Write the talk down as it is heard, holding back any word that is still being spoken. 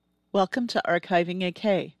Welcome to Archiving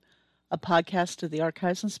AK, a podcast of the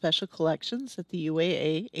Archives and Special Collections at the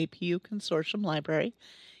UAA APU Consortium Library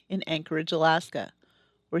in Anchorage, Alaska.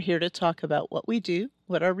 We're here to talk about what we do,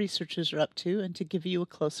 what our researchers are up to, and to give you a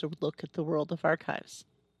closer look at the world of archives.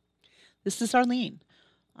 This is Arlene.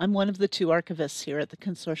 I'm one of the two archivists here at the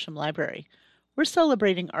Consortium Library. We're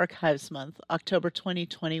celebrating Archives Month, October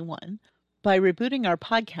 2021, by rebooting our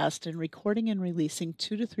podcast and recording and releasing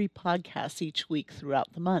 2 to 3 podcasts each week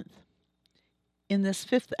throughout the month. In this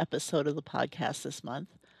 5th episode of the podcast this month,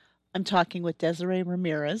 I'm talking with Desiree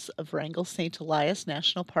Ramirez of Wrangell St. Elias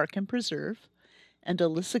National Park and Preserve and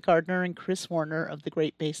Alyssa Gardner and Chris Warner of the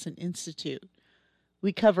Great Basin Institute.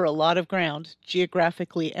 We cover a lot of ground,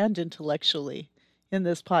 geographically and intellectually, in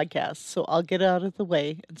this podcast, so I'll get out of the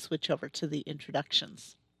way and switch over to the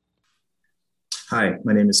introductions. Hi,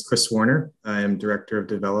 my name is Chris Warner. I am Director of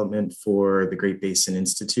Development for the Great Basin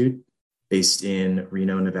Institute, based in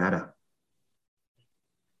Reno, Nevada.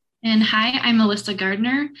 And hi, I'm Alyssa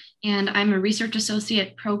Gardner, and I'm a Research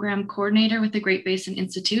Associate Program Coordinator with the Great Basin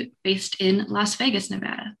Institute, based in Las Vegas,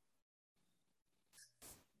 Nevada.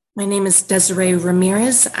 My name is Desiree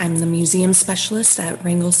Ramirez. I'm the Museum Specialist at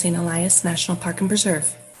Wrangell St. Elias National Park and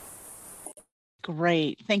Preserve.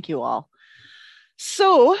 Great, thank you all.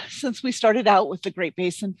 So, since we started out with the Great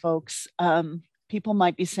Basin folks, people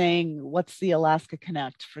might be saying, what's the Alaska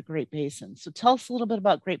Connect for Great Basin? So tell us a little bit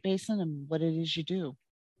about Great Basin and what it is you do.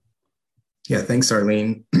 Yeah, thanks,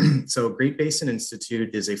 Arlene. So Great Basin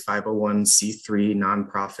Institute is a 501c3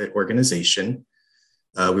 nonprofit organization.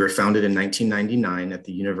 We were founded in 1999 at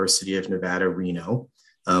the University of Nevada, Reno,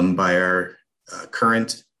 by our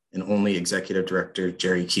current and only executive director,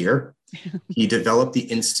 Jerry Keir. He developed the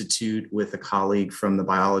Institute with a colleague from the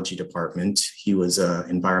biology department. He was an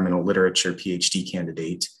environmental literature PhD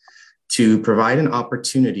candidate to provide an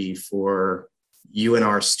opportunity for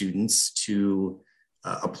UNR students to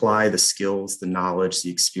apply the skills, the knowledge,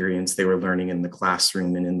 the experience they were learning in the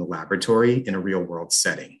classroom and in the laboratory in a real world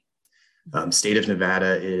setting. State of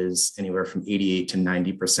Nevada is anywhere from 88 to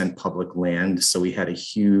 90% public land. So we had a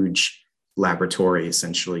huge laboratory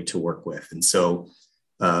essentially to work with. And so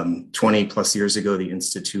 20 plus years ago, the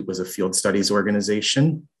Institute was a field studies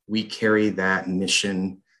organization. We carry that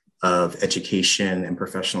mission of education and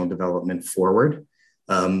professional development forward.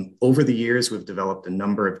 Over the years, we've developed a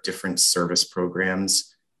number of different service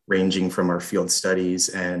programs, ranging from our field studies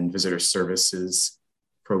and visitor services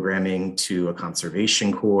programming to a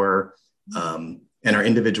conservation corps, and our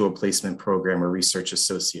individual placement program or research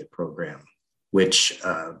associate program, which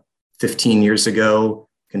 15 years ago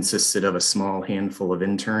consisted of a small handful of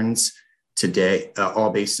interns. Today, all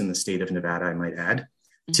based in the state of Nevada, I might add.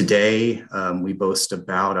 Today, we boast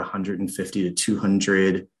about 150 to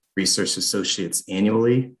 200 research associates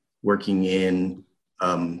annually, working in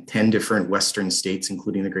 10 different Western states,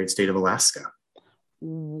 including the great state of Alaska.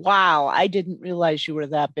 Wow, I didn't realize you were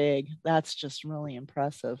that big. That's just really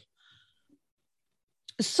impressive.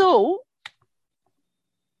 So,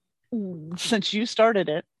 since you started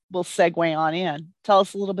it, we'll segue on in. Tell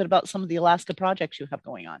us a little bit about some of the Alaska projects you have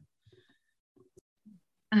going on.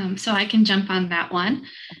 So I can jump on that one.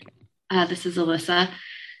 This is Alyssa.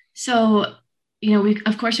 So, we have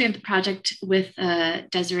the project with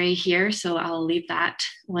Desiree here, so I'll leave that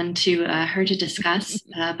one to her to discuss.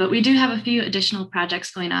 But we do have a few additional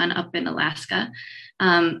projects going on up in Alaska.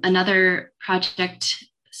 Another project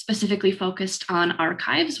specifically focused on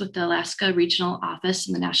archives with the Alaska Regional Office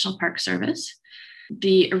and the National Park Service.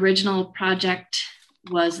 The original project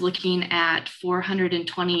was looking at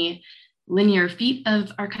 420 linear feet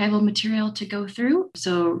of archival material to go through.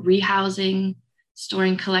 So rehousing,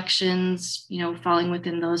 storing collections, falling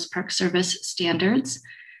within those Park Service standards.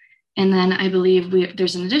 And then I believe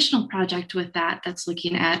there's an additional project with that's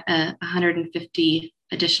looking at 150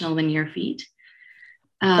 additional linear feet.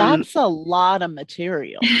 That's a lot of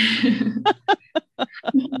material. I'm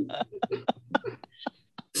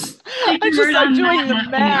just doing the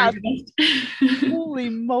math. Holy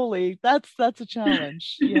moly, that's a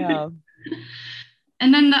challenge. Yeah.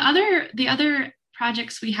 And then the other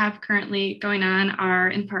projects we have currently going on are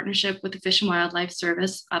in partnership with the Fish and Wildlife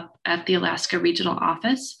Service up at the Alaska Regional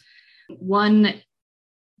Office. One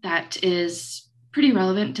that is pretty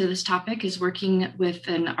relevant to this topic is working with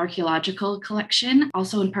an archaeological collection,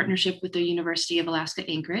 also in partnership with the University of Alaska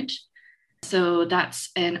Anchorage. So that's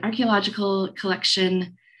an archaeological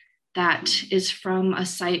collection that is from a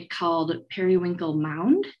site called Periwinkle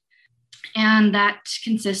Mound. And that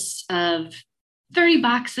consists of 30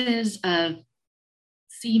 boxes of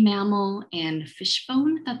sea mammal and fish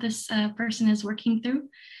bone that this person is working through.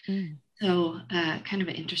 So kind of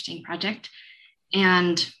an interesting project.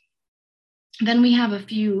 And Then we have a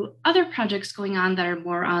few other projects going on that are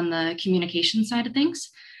more on the communication side of things.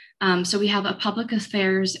 So we have a public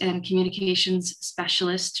affairs and communications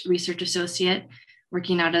specialist research associate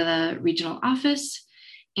working out of the regional office.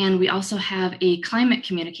 And we also have a climate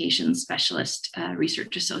communications specialist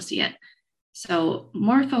research associate. So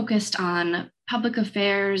more focused on public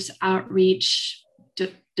affairs, outreach,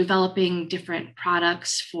 developing different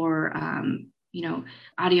products for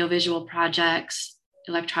audiovisual projects,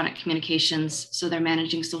 electronic communications. So they're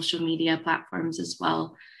managing social media platforms as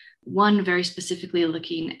well. One very specifically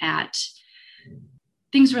looking at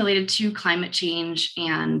things related to climate change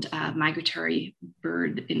and migratory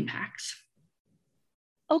bird impacts.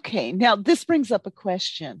 Okay, now this brings up a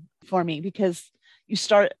question for me, because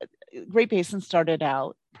Great Basin started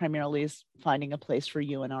out primarily as finding a place for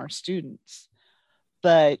you and our students.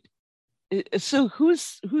 But so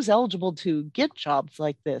who's eligible to get jobs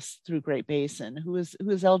like this through Great Basin? Who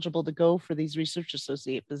is eligible to go for these research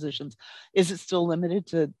associate positions? Is it still limited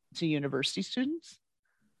to university students?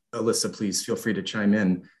 Alyssa, please feel free to chime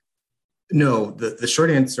in. No, the short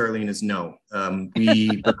answer, Arlene, is no.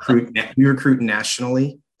 We recruit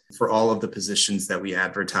nationally for all of the positions that we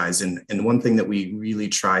advertise. And one thing that we really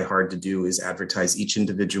try hard to do is advertise each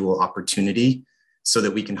individual opportunity so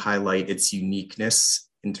that we can highlight its uniqueness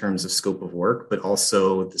in terms of scope of work, but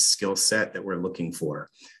also the skill set that we're looking for.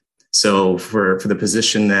 So for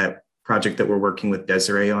the project that we're working with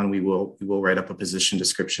Desiree on, we will write up a position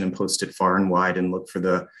description and post it far and wide and look for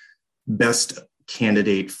the best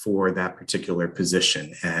candidate for that particular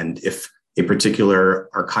position. And if a particular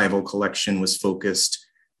archival collection was focused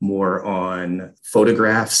more on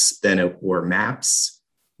photographs or maps,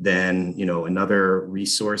 then another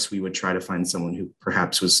resource, we would try to find someone who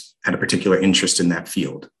perhaps had a particular interest in that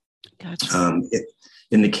field. Gotcha.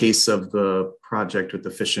 In the case of the project with the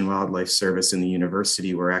Fish and Wildlife Service and the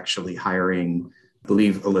university, we're actually hiring, I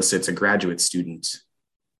believe, Alyssa, it's a graduate student.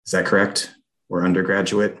 Is that correct? Or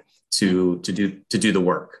undergraduate to do the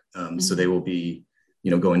work. So they will be,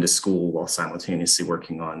 going to school while simultaneously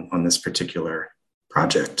working on this particular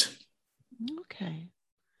project. Okay.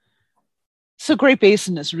 So Great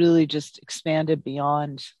Basin has really just expanded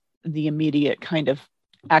beyond the immediate kind of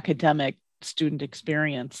academic student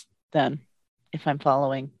experience then, if I'm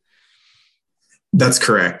following. That's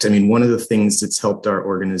correct. I mean, one of the things that's helped our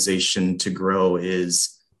organization to grow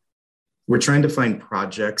is we're trying to find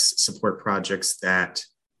support projects that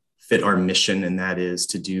fit our mission, and that is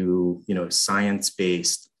to do,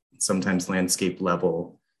 science-based, sometimes landscape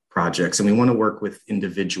level projects. And we want to work with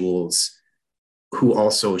individuals who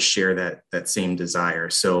also share that same desire.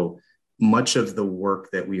 So much of the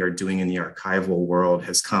work that we are doing in the archival world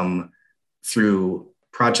has come through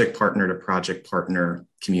project partner to project partner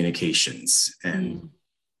communications. And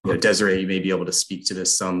Desiree, you may be able to speak to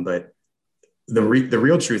this some, but the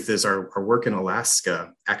real truth is our work in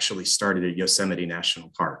Alaska actually started at Yosemite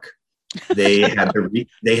National Park. They had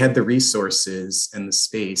the resources and the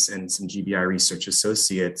space and some GBI research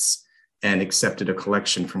associates, and accepted a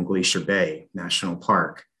collection from Glacier Bay National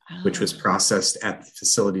Park, which was processed at the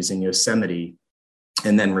facilities in Yosemite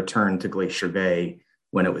and then returned to Glacier Bay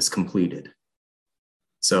when it was completed.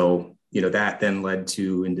 So, that then led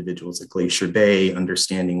to individuals at Glacier Bay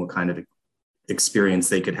understanding what kind of experience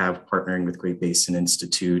they could have partnering with Great Basin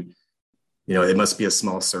Institute. It must be a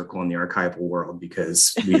small circle in the archival world,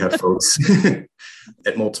 because we have folks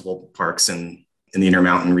at multiple parks in the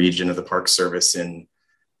Intermountain region of the Park Service, in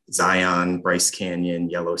Zion, Bryce Canyon,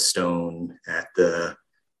 Yellowstone, at the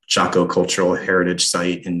Chaco Cultural Heritage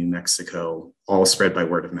Site in New Mexico, all spread by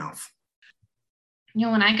word of mouth.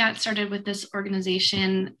 When I got started with this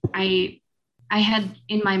organization, I had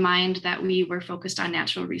in my mind that we were focused on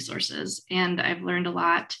natural resources, and I've learned a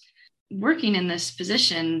lot working in this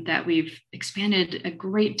position that we've expanded a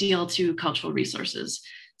great deal to cultural resources.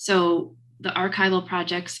 So the archival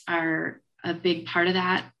projects are a big part of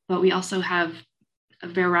that, but we also have a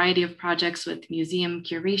variety of projects with museum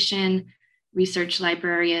curation, research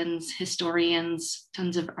librarians, historians,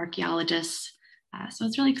 tons of archaeologists. So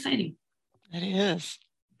it's really exciting. It is.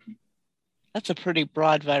 That's a pretty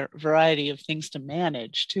broad variety of things to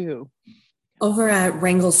manage too. Over at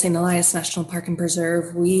Wrangell St. Elias National Park and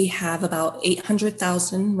Preserve, we have about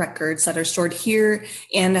 800,000 records that are stored here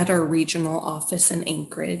and at our regional office in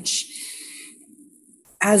Anchorage.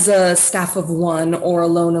 As a staff of one or a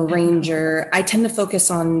lone ranger, I tend to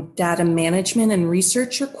focus on data management and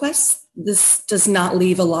research requests. This does not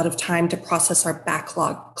leave a lot of time to process our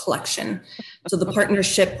backlog collection. So the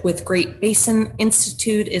partnership with Great Basin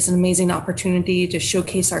Institute is an amazing opportunity to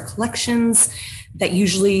showcase our collections that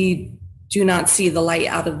usually do not see the light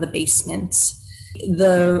out of the basement.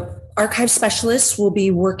 The Archive specialists will be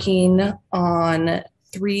working on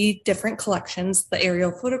 3 different collections: the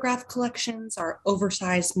aerial photograph collections, our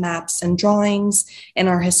oversized maps and drawings, and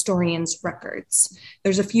our historians' records.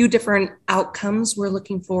 There's a few different outcomes we're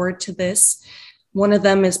looking forward to this. One of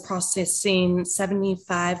them is processing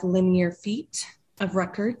 75 linear feet of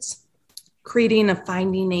records, creating a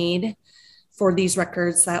finding aid for these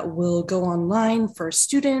records that will go online for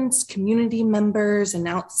students, community members, and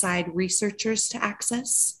outside researchers to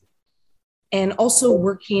access, and also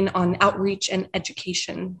working on outreach and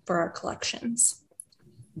education for our collections.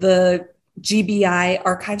 The GBI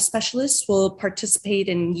archive specialists will participate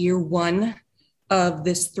in year 1 of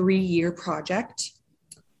this 3-year project.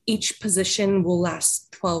 Each position will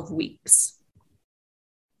last 12 weeks.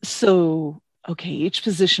 So, okay, each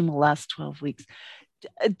position will last 12 weeks.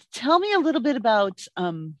 Tell me a little bit about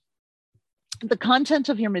the content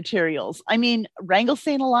of your materials. I mean, Wrangell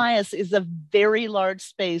St. Elias is a very large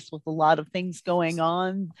space with a lot of things going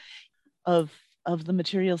on of the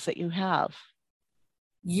materials that you have.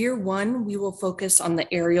 Year 1, we will focus on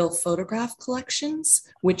the aerial photograph collections,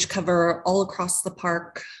 which cover all across the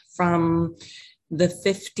park from the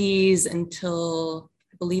 50s until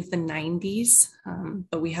I believe the 90s,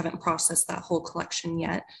 but we haven't processed that whole collection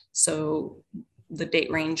yet. So the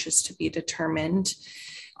date range is to be determined.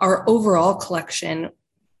 Our overall collection,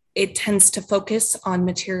 it tends to focus on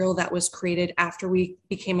material that was created after we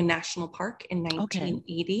became a national park in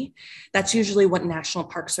 1980. Okay. That's usually what National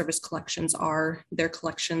Park Service collections are. They're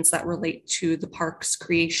collections that relate to the park's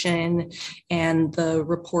creation and the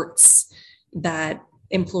reports that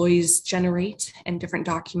employees generate and different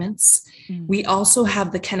documents. We also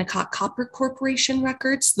have the Kennecott Copper Corporation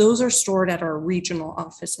records. Those are stored at our regional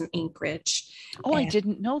office in Anchorage. Oh, I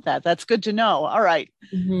didn't know that. That's good to know. All right.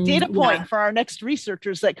 Data point for our next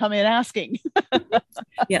researchers that come in asking.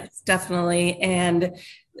 Yes, definitely. And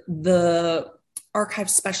the archive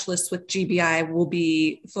specialists with GBI will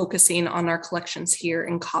be focusing on our collections here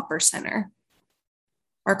in Copper Center.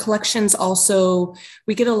 Our collections also,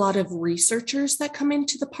 we get a lot of researchers that come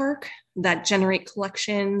into the park that generate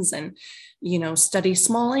collections and, study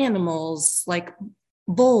small animals like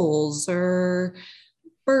voles or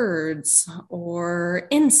birds or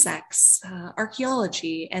insects,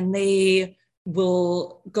 archaeology, and they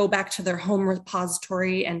will go back to their home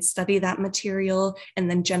repository and study that material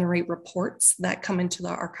and then generate reports that come into the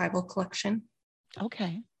archival collection.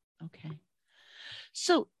 Okay.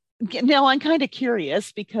 So now I'm kind of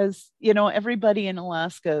curious because, everybody in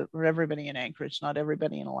Alaska, or everybody in Anchorage, not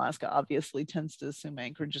everybody in Alaska obviously tends to assume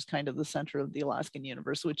Anchorage is kind of the center of the Alaskan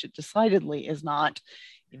universe, which it decidedly is not.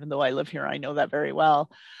 Even though I live here, I know that very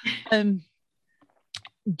well.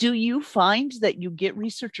 Do you find that you get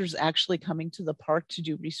researchers actually coming to the park to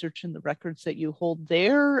do research in the records that you hold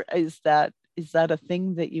there? Is that a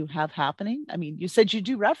thing that you have happening? I mean, you said you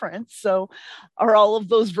do reference, so are all of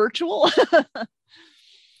those virtual?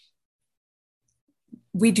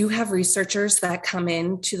 We do have researchers that come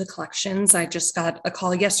into the collections. I just got a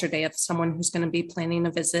call yesterday of someone who's going to be planning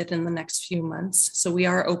a visit in the next few months. So we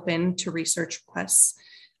are open to research requests.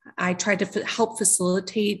 I try to help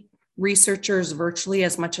facilitate researchers virtually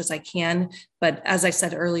as much as I can. But as I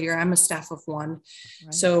said earlier, I'm a staff of 1.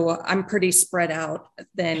 Right. So I'm pretty spread out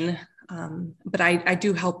then. But I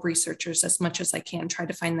do help researchers as much as I can, try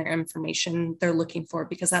to find their information they're looking for,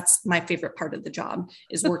 because that's my favorite part of the job,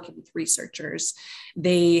 is working with researchers.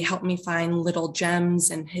 They help me find little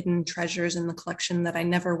gems and hidden treasures in the collection that I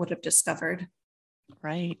never would have discovered.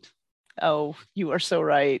 Right. Oh, you are so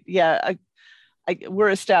right. Yeah. We're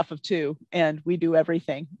a staff of 2 and we do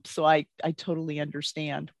everything. So I totally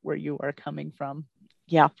understand where you are coming from.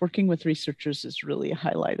 Yeah. Working with researchers is really a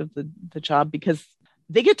highlight of the job, because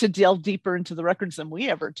they get to delve deeper into the records than we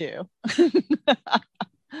ever do.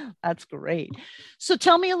 That's great. So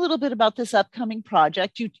tell me a little bit about this upcoming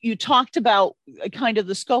project. You talked about kind of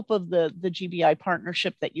the scope of the GBI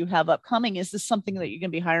partnership that you have upcoming. Is this something that you're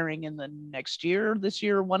going to be hiring in the next year, this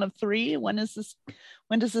year, 1 of 3? When does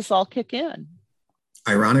this all kick in?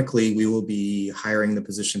 Ironically, we will be hiring the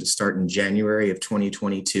position to start in January of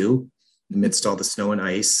 2022, amidst all the snow and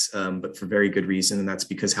ice, but for very good reason. And that's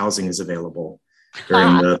because housing is available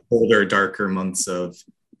during the colder, darker months of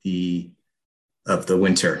the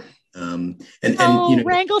winter.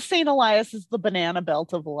 Wrangell St. Elias is the banana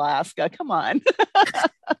belt of Alaska. Come on.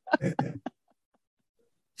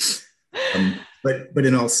 But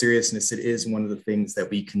in all seriousness, it is one of the things that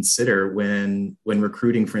we consider when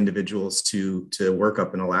recruiting for individuals to work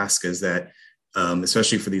up in Alaska, is that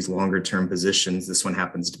especially for these longer term positions, this one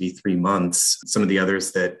happens to be 3 months. Some of the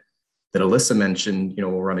others that Alyssa mentioned,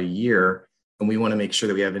 will run a year. And we want to make sure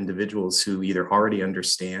that we have individuals who either already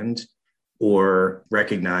understand or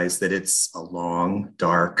recognize that it's a long,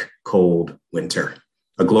 dark, cold winter,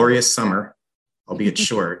 a glorious summer, albeit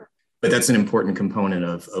short, but that's an important component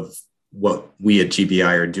of what we at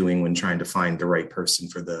GBI are doing when trying to find the right person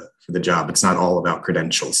for the job. It's not all about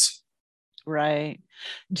credentials. Right.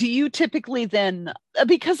 Do you typically then,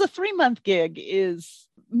 because a 3-month gig is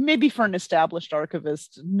maybe for an established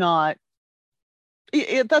archivist, not,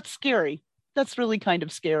 that's scary. That's really kind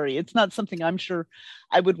of scary. It's not something I'm sure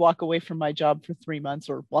I would walk away from my job for 3 months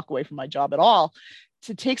or walk away from my job at all.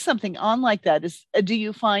 To take something on like that, do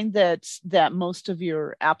you find that most of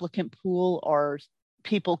your applicant pool are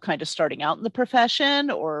people kind of starting out in the profession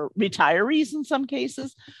or retirees in some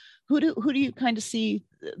cases? Who do you kind of see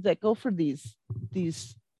that go for these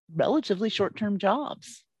relatively short-term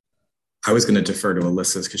jobs? I was going to defer to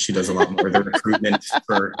Alyssa because she does a lot more of the recruitment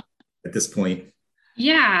at this point.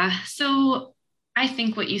 Yeah, so I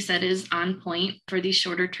think what you said is on point. For these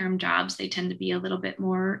shorter term jobs, they tend to be a little bit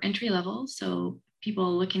more entry level. So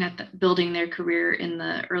people looking at building their career in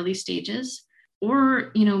the early stages,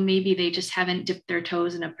 or, maybe they just haven't dipped their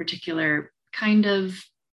toes in a particular kind of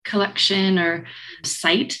collection or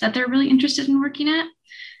site that they're really interested in working at.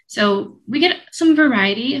 So we get some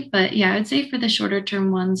variety, but yeah, I'd say for the shorter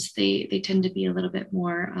term ones, they tend to be a little bit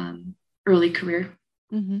more early career.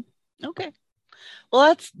 Mm-hmm. Okay. Well,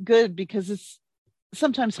 that's good because it's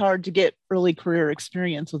sometimes hard to get early career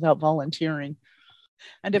experience without volunteering.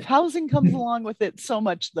 And if housing comes along with it, so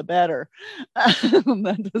much the better.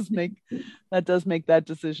 That does make that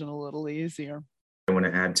decision a little easier. I want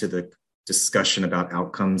to add to the discussion about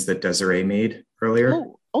outcomes that Desiree made earlier.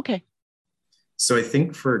 Oh, okay. So I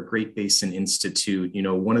think for Great Basin Institute,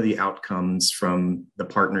 one of the outcomes from the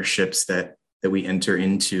partnerships that we enter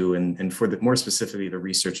into, and for more specifically, the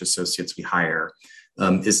research associates we hire,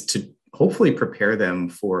 is to hopefully prepare them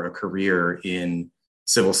for a career in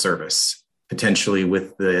civil service, potentially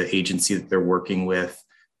with the agency that they're working with.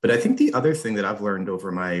 But I think the other thing that I've learned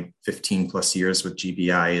over my 15 plus years with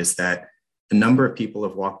GBI is that a number of people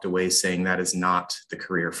have walked away saying that is not the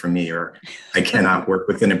career for me, or I cannot work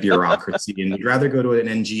within a bureaucracy and would rather go to an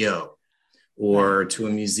NGO or to a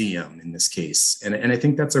museum in this case. And I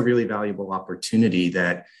think that's a really valuable opportunity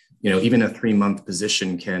that, even a 3-month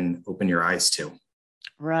position can open your eyes to.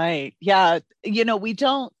 Right. Yeah. We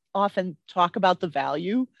don't often talk about the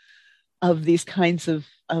value of these kinds of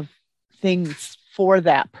things for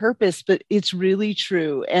that purpose, but it's really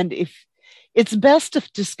true. And if it's best to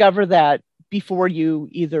discover that before you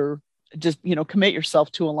either just, commit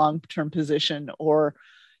yourself to a long-term position or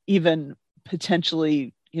even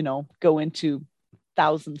potentially, go into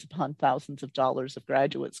thousands upon thousands of dollars of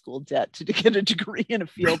graduate school debt to get a degree in a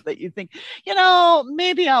field that you think,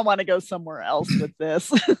 maybe I want to go somewhere else with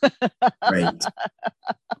this. Right.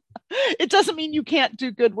 It doesn't mean you can't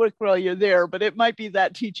do good work while you're there, but it might be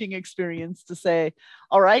that teaching experience to say,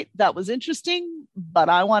 all right, that was interesting, but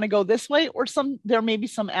I want to go this way, or there may be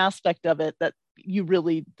some aspect of it that you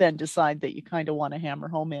really then decide that you kind of want to hammer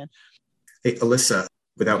home in. Hey, Alyssa,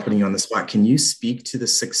 without putting you on the spot, can you speak to the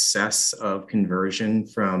success of conversion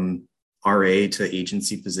from RA to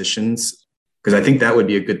agency positions? Because I think that would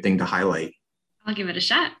be a good thing to highlight. I'll give it a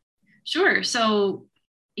shot. Sure. So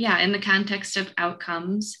yeah, in the context of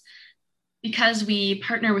outcomes, because we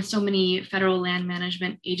partner with so many federal land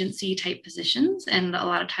management agency type positions, and a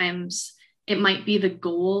lot of times it might be the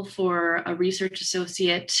goal for a research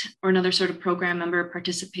associate or another sort of program member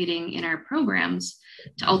participating in our programs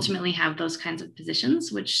to ultimately have those kinds of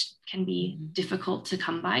positions, which can be difficult to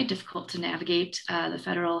come by, difficult to navigate the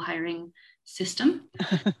federal hiring system,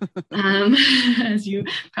 as you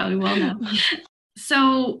probably well know.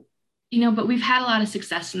 So, but we've had a lot of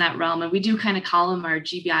success in that realm, and we do kind of call them our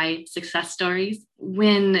GBI success stories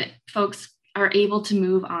when folks are able to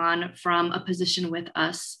move on from a position with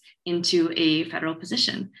us into a federal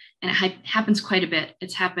position. And it happens quite a bit.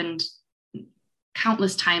 It's happened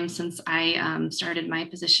countless times since I started my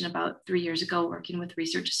position about 3 years ago, working with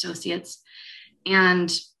research associates.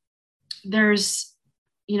 And there's,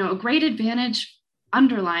 a great advantage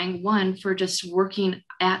underlying one for just working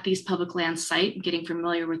at these public land site, getting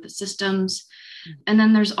familiar with the systems. And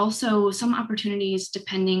then there's also some opportunities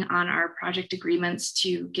depending on our project agreements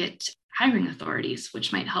to get hiring authorities,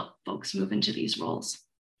 which might help folks move into these roles.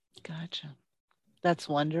 Gotcha. That's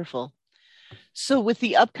wonderful. So with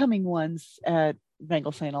the upcoming ones at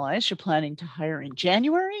Wrangell St. Elias, you're planning to hire in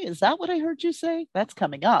January. Is that what I heard you say? That's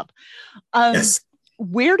coming up. Yes.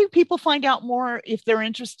 Where do people find out more if they're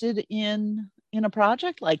interested in a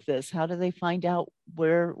project like this? How do they find out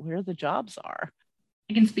where the jobs are?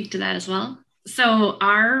 I can speak to that as well. So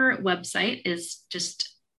our website is just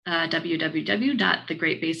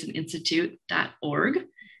www.thegreatbasininstitute.org.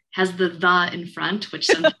 Has the in front, which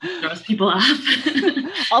sometimes throws people off.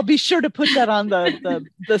 I'll be sure to put that on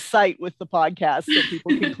the site with the podcast so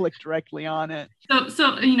people can click directly on it.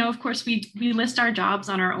 So of course, we list our jobs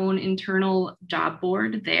on our own internal job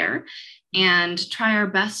board there, and try our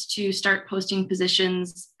best to start posting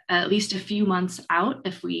positions at least a few months out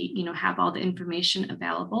if we have all the information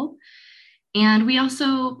available. And we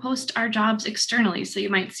also post our jobs externally. So you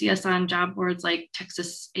might see us on job boards like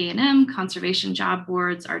Texas A&M, conservation job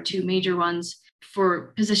boards are two major ones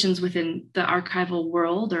for positions within the archival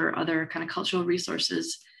world or other kind of cultural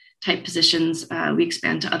resources type positions. We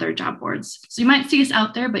expand to other job boards. So you might see us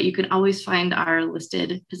out there, but you can always find our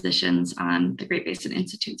listed positions on the Great Basin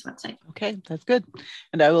Institute's website. Okay, that's good.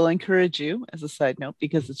 And I will encourage you, as a side note,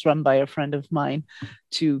 because it's run by a friend of mine,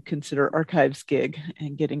 to consider Archives Gig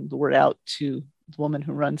and getting the word out to the woman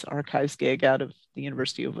who runs Archives Gig out of the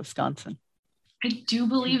University of Wisconsin. I do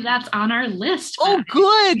believe that's on our list. Oh,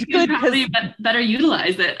 good. Probably better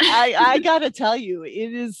utilize it. I got to tell you,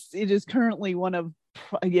 it is currently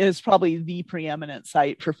it's probably the preeminent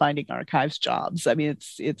site for finding archives jobs. I mean,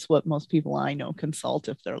 it's what most people I know consult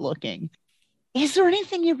if they're looking. Is there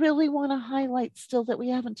anything you really want to highlight still that we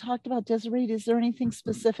haven't talked about, Desiree? Is there anything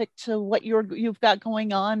specific to what you've got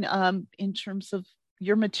going on in terms of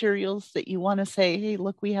your materials that you want to say, hey,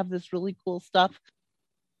 look, we have this really cool stuff?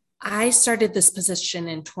 I started this position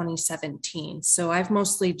in 2017. So I've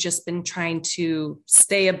mostly just been trying to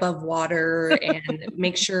stay above water and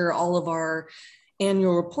make sure all of our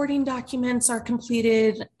annual reporting documents are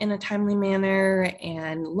completed in a timely manner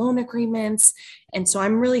and loan agreements. And so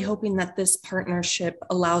I'm really hoping that this partnership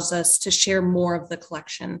allows us to share more of the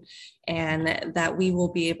collection and that we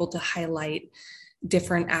will be able to highlight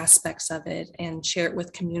different aspects of it and share it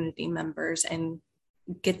with community members and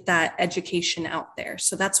get that education out there.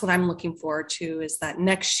 So that's what I'm looking forward to, is that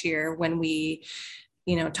next year when we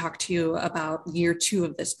talk to you about year 2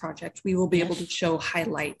 of this project, we will be able to show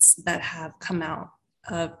highlights that have come out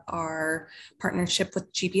of our partnership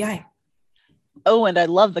with GBI. Oh, and I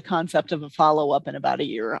love the concept of a follow-up in about a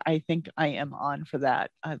year. I think I am on for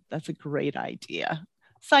that. That's a great idea.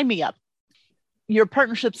 Sign me up. Your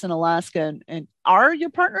partnerships in Alaska, and are your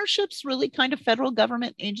partnerships really kind of federal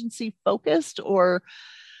government agency focused, or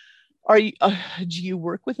do you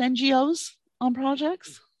work with NGOs on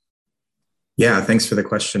projects? Yeah, thanks for the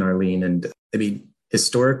question, Arlene. And I mean,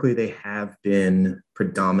 historically, they have been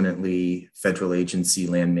predominantly federal agency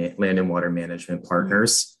land and water management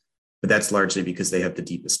partners, but that's largely because they have the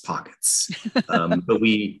deepest pockets. But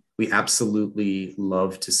we absolutely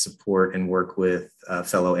love to support and work with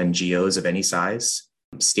fellow NGOs of any size,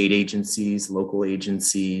 state agencies, local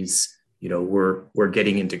agencies. We're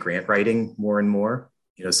getting into grant writing more and more.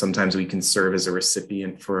 Sometimes we can serve as a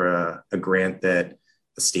recipient for a grant that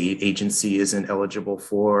a state agency isn't eligible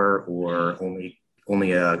for, or only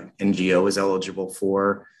a NGO is eligible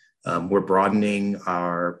for. We're broadening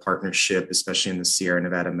our partnership, especially in the Sierra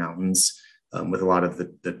Nevada mountains, with a lot of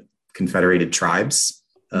the confederated tribes,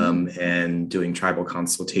 and doing tribal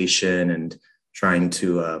consultation and trying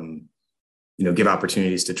to give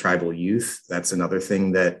opportunities to tribal youth. That's another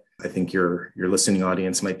thing that I think your listening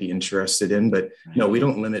audience might be interested in. But no, we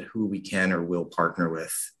don't limit who we can or will partner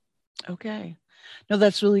with. Okay. No,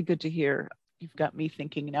 that's really good to hear. You've got me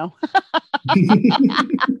thinking now,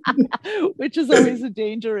 which is always a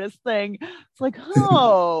dangerous thing. It's like,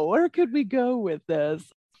 where could we go with this?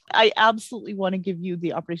 I absolutely want to give you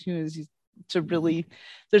the opportunity to really, if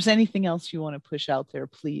there's anything else you want to push out there,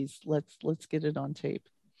 please, let's get it on tape.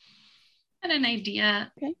 I had an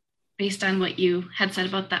idea based on what you had said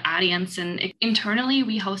about the audience. And internally,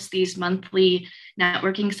 we host these monthly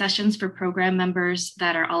networking sessions for program members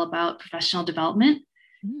that are all about professional development.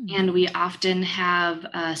 And we often have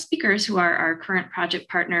speakers who are our current project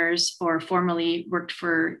partners or formerly worked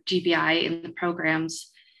for GBI in the programs.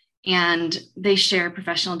 And they share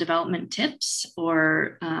professional development tips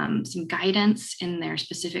or some guidance in their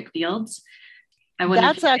specific fields.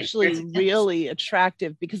 That's actually really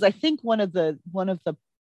attractive, because I think one of the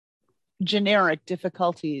generic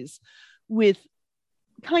difficulties with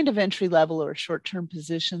kind of entry level or short-term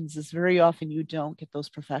positions is very often you don't get those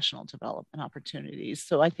professional development opportunities.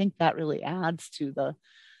 So I think that really adds to the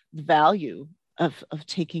value of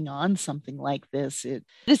taking on something like this.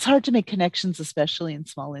 It's hard to make connections, especially in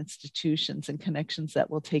small institutions, and connections that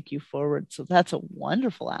will take you forward. So that's a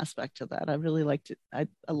wonderful aspect of that. I really liked it. I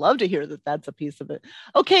love to hear that that's a piece of it.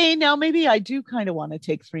 Okay, now maybe I do kind of want to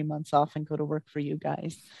take 3 months off and go to work for you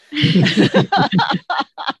guys.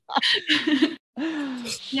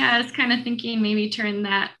 Yeah, I was kind of thinking maybe turn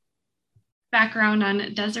that background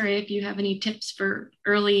on Desiree if you have any tips for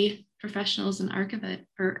early professionals in archivist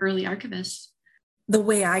or early archivists. The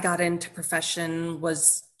way I got into profession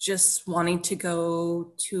was just wanting to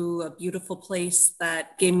go to a beautiful place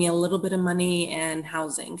that gave me a little bit of money and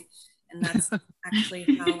housing. And that's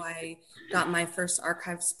actually how I got my first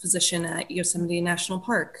archives position at Yosemite National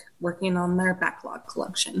Park, working on their backlog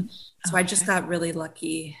collection. So I just got really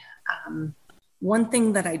lucky. One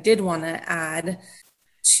thing that I did want to add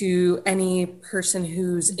to any person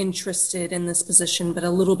who's interested in this position, but a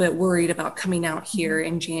little bit worried about coming out here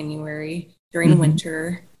in January during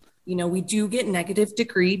winter, we do get negative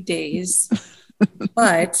degree days,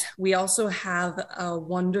 but we also have a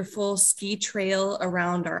wonderful ski trail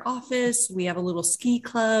around our office. We have a little ski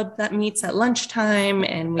club that meets at lunchtime,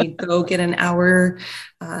 and we go get an hour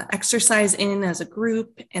exercise in as a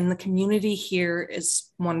group. And the community here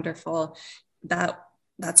is wonderful.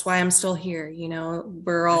 That's why I'm still here.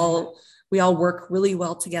 We all work really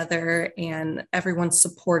well together, and everyone's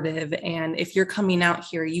supportive. And if you're coming out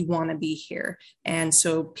here, you want to be here. And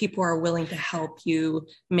so people are willing to help you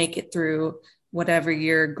make it through whatever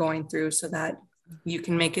you're going through so that you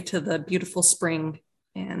can make it to the beautiful spring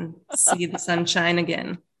and see the sunshine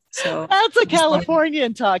again. So that's a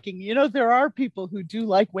Californian talking. There are people who do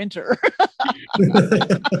like winter.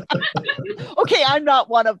 Okay, I'm not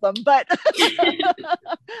one of them, but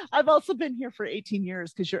I've also been here for 18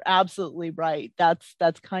 years because you're absolutely right. That's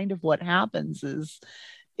kind of what happens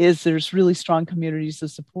is there's really strong communities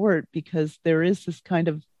of support because there is this kind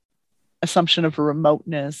of assumption of a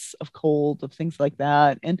remoteness, of cold, of things like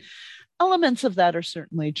that. And elements of that are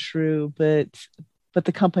certainly true, but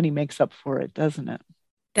the company makes up for it, doesn't it?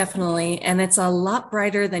 Definitely. And it's a lot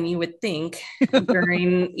brighter than you would think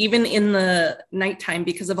even in the nighttime,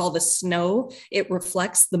 because of all the snow, it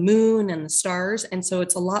reflects the moon and the stars. And so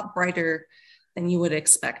it's a lot brighter than you would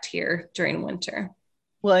expect here during winter.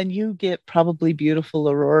 Well, and you get probably beautiful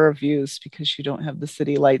aurora views because you don't have the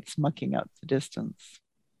city lights mucking up the distance.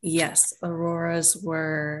 Yes, auroras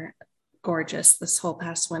were gorgeous this whole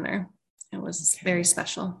past winter. It was very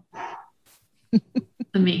special.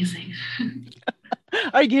 Amazing.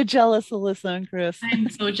 Are you jealous, Alyssa and Chris? I'm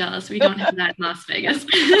so jealous. We don't have that in Las Vegas.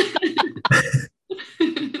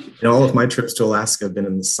 All of my trips to Alaska have been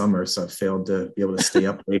in the summer, so I've failed to be able to stay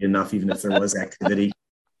up late enough, even if there was activity.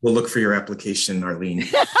 We'll look for your application, Arlene.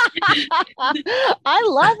 I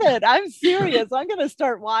love it. I'm serious. I'm going to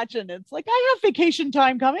start watching. It's like, I have vacation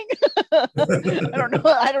time coming. I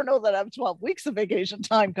don't know that I have 12 weeks of vacation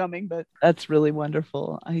time coming, but that's really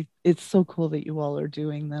wonderful. It's so cool that you all are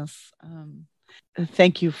doing this.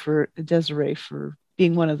 Thank you for Desiree for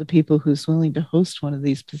being one of the people who's willing to host one of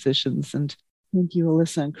these positions. And thank you,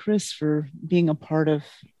 Alyssa and Chris, for being a part of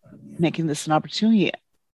making this an opportunity.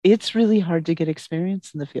 It's really hard to get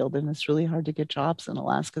experience in the field, and it's really hard to get jobs in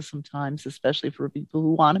Alaska sometimes, especially for people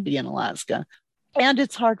who want to be in Alaska. And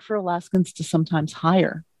it's hard for Alaskans to sometimes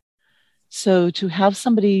hire. So to have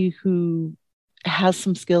somebody who has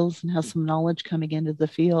some skills and has some knowledge coming into the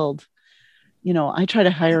field, I try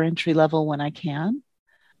to hire entry level when I can.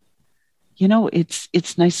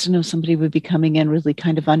 It's nice to know somebody would be coming in really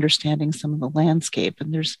kind of understanding some of the landscape.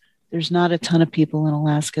 And there's not a ton of people in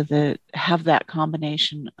Alaska that have that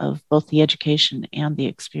combination of both the education and the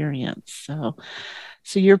experience. So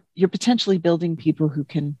you're potentially building people who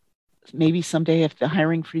can maybe someday, if the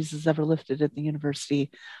hiring freeze is ever lifted at the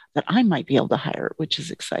university, that I might be able to hire, which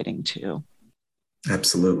is exciting too.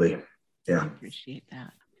 Absolutely. Yeah. I appreciate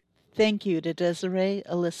that. Thank you to Desiree,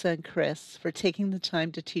 Alyssa, and Chris for taking the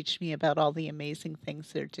time to teach me about all the amazing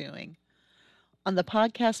things they're doing. On the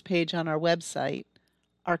podcast page on our website,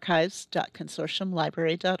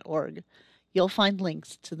 archives.consortiumlibrary.org, you'll find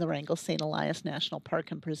links to the Wrangell St. Elias National Park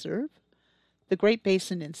and Preserve, the Great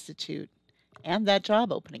Basin Institute, and that job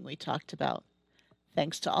opening we talked about.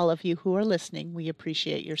 Thanks to all of you who are listening. We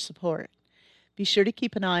appreciate your support. Be sure to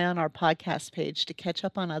keep an eye on our podcast page to catch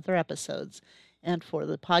up on other episodes and for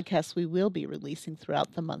the podcasts we will be releasing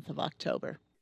throughout the month of October.